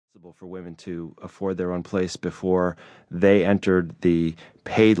Possible for women to afford their own place before they entered the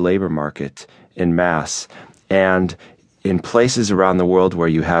paid labor market en masse. And in places around the world where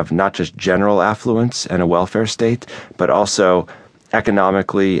you have not just general affluence and a welfare state, but also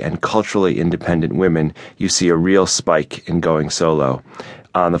economically and culturally independent women, you see a real spike in going solo.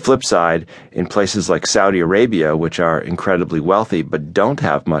 On the flip side, in places like Saudi Arabia, which are incredibly wealthy but don't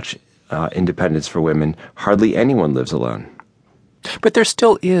have much independence for women, hardly anyone lives alone. But there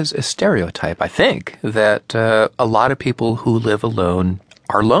still is a stereotype, I think, that a lot of people who live alone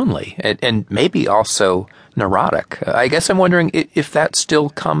are lonely and maybe also neurotic. I guess I'm wondering if that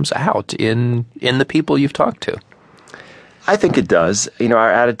still comes out in the people you've talked to. I think it does.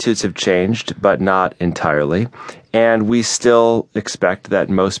 Our attitudes have changed, but not entirely. And we still expect that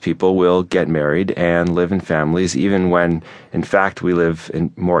most people will get married and live in families, even when, in fact, we live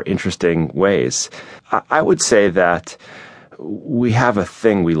in more interesting ways. I would say that we have a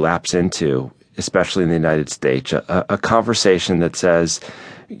thing we lapse into, especially in the United States, a conversation that says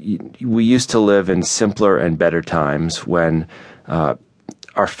we used to live in simpler and better times when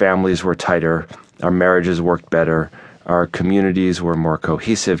our families were tighter, our marriages worked better, our communities were more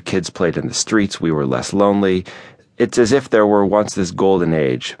cohesive, kids played in the streets, we were less lonely. It's as if there were once this golden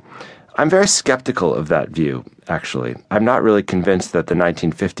age. I'm very skeptical of that view, actually. I'm not really convinced that the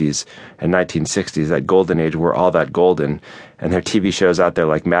 1950s and 1960s, that golden age, were all that golden, and there are TV shows out there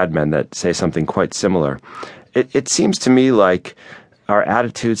like Mad Men that say something quite similar. It seems to me like our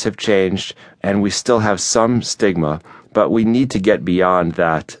attitudes have changed, and we still have some stigma, but we need to get beyond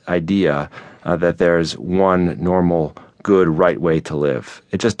that idea that there's one normal, good, right way to live.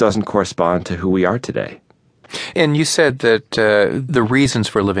 It just doesn't correspond to who we are today. And you said that the reasons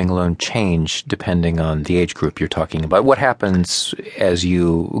for living alone change depending on the age group you're talking about. What happens as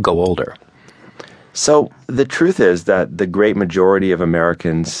you go older? So the truth is that the great majority of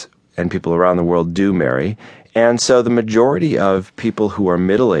Americans and people around the world do marry. And so the majority of people who are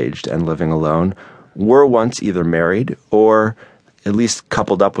middle-aged and living alone were once either married or at least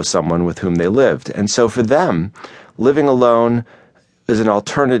coupled up with someone with whom they lived. And so for them, living alone is an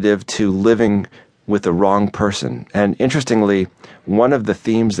alternative to living with the wrong person. And interestingly, one of the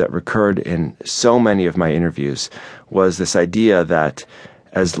themes that recurred in so many of my interviews was this idea that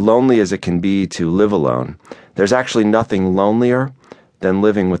as lonely as it can be to live alone, there's actually nothing lonelier than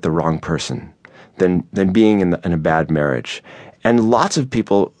living with the wrong person, than being in a bad marriage. And lots of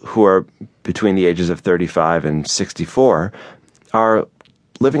people who are between the ages of 35 and 64 are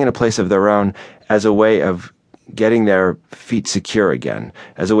living in a place of their own as a way of getting their feet secure again,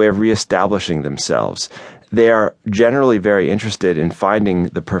 as a way of reestablishing themselves. They are generally very interested in finding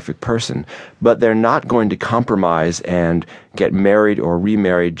the perfect person, but they're not going to compromise and get married or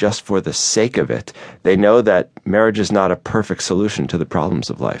remarried just for the sake of it. They know that marriage is not a perfect solution to the problems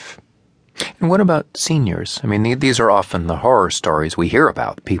of life. And what about seniors? I mean, these are often the horror stories we hear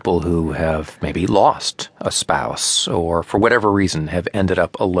about, people who have maybe lost a spouse or for whatever reason have ended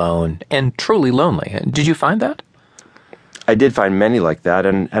up alone and truly lonely. Did you find that? I did find many like that,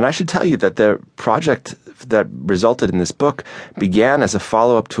 and I should tell you that the project that resulted in this book began as a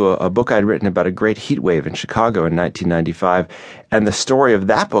follow-up to a book I'd written about a great heat wave in Chicago in 1995, and the story of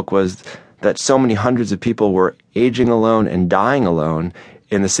that book was that so many hundreds of people were aging alone and dying alone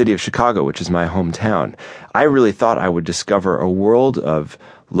in the city of Chicago, which is my hometown. I really thought I would discover a world of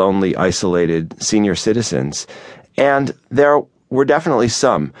lonely, isolated senior citizens, and there were definitely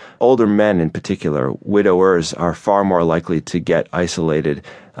some. Older men in particular, widowers, are far more likely to get isolated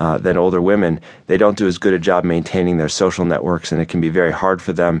than older women. They don't do as good a job maintaining their social networks, and it can be very hard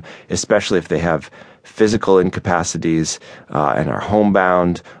for them, especially if they have physical incapacities and are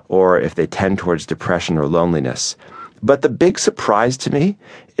homebound, or if they tend towards depression or loneliness. But the big surprise to me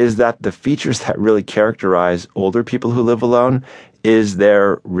is that the features that really characterize older people who live alone is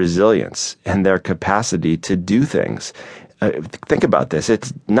their resilience and their capacity to do things. Think about this.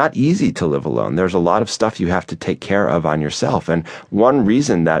 It's not easy to live alone. There's a lot of stuff you have to take care of on yourself. And one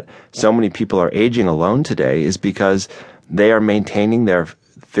reason that so many people are aging alone today is because they are maintaining their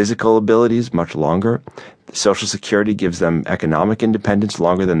physical abilities much longer. Social Security gives them economic independence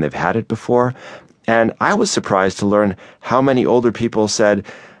longer than they've had it before. And I was surprised to learn how many older people said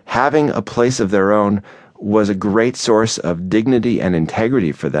having a place of their own was a great source of dignity and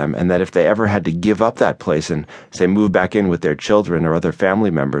integrity for them, and that if they ever had to give up that place and, say, move back in with their children or other family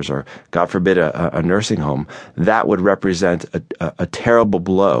members or, God forbid, a nursing home, that would represent a terrible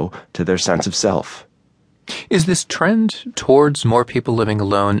blow to their sense of self. Is this trend towards more people living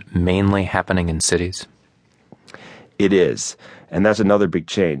alone mainly happening in cities? It is, and that's another big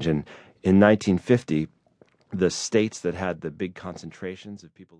change. And in 1950, the states that had the big concentrations of people